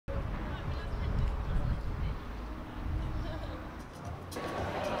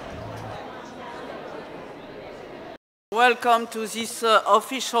welcome to this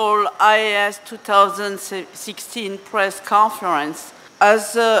official IAS 2016 press conference.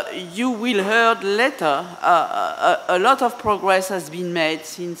 As you will hear later, a lot of progress has been made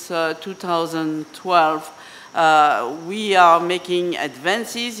since 2012. We are making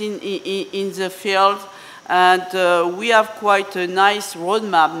advances in the field, and we have quite a nice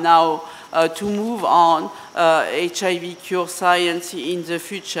roadmap now to move on HIV cure science in the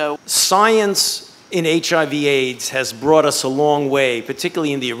future. Science in HIV/AIDS has brought us a long way,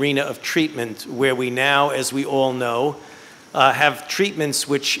 particularly in the arena of treatment, where we now, as we all know, have treatments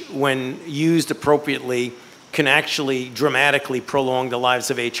which, when used appropriately, can actually dramatically prolong the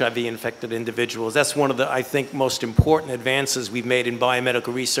lives of HIV-infected individuals. That's one of the, I think, most important advances we've made in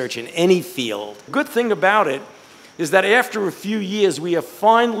biomedical research in any field. The good thing about it is that after a few years, we have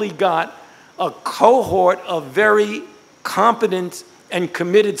finally got a cohort of very competent and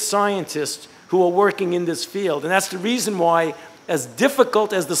committed scientists who are working in this field. And that's the reason why, as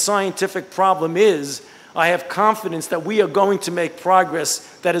difficult as the scientific problem is, I have confidence that we are going to make progress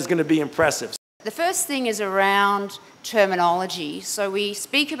that is going to be impressive. The first thing is around terminology. So we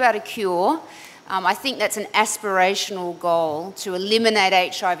speak about a cure. I think that's an aspirational goal, to eliminate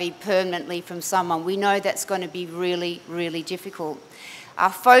HIV permanently from someone. We know that's going to be really, really difficult. Our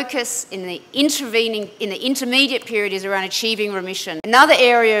focus in the intermediate period is around achieving remission. Another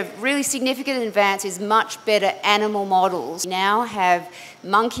area of really significant advance is much better animal models. We now have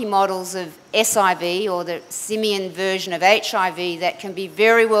monkey models of SIV, or the simian version of HIV, that can be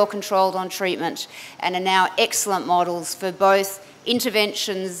very well controlled on treatment and are now excellent models for both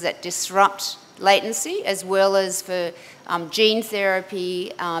interventions that disrupt latency as well as for gene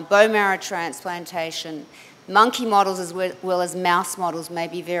therapy, bone marrow transplantation. Monkey models as well as mouse models may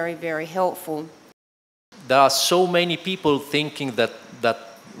be very, very helpful. There are so many people thinking that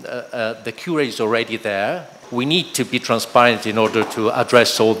the cure is already there. We need to be transparent in order to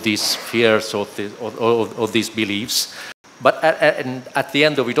address all these fears or these beliefs. But at the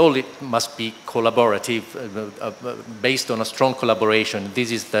end of it all, it must be collaborative, based on a strong collaboration.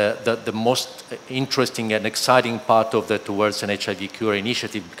 This is the most interesting and exciting part of the Towards an HIV Cure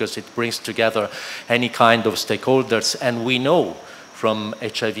initiative, because it brings together any kind of stakeholders. And we know from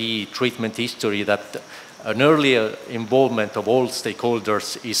HIV treatment history that an earlier involvement of all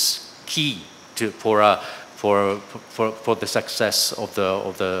stakeholders is key for the success of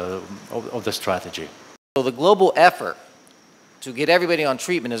the strategy. So the global effort to get everybody on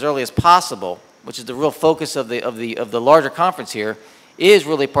treatment as early as possible, which is the real focus of the larger conference here, is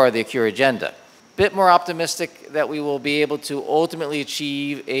really part of the cure agenda. Bit more optimistic that we will be able to ultimately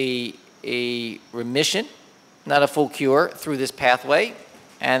achieve a remission, not a full cure, through this pathway,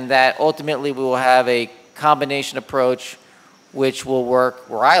 and that ultimately we will have a combination approach which will work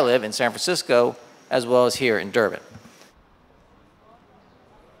where I live in San Francisco as well as here in Durban.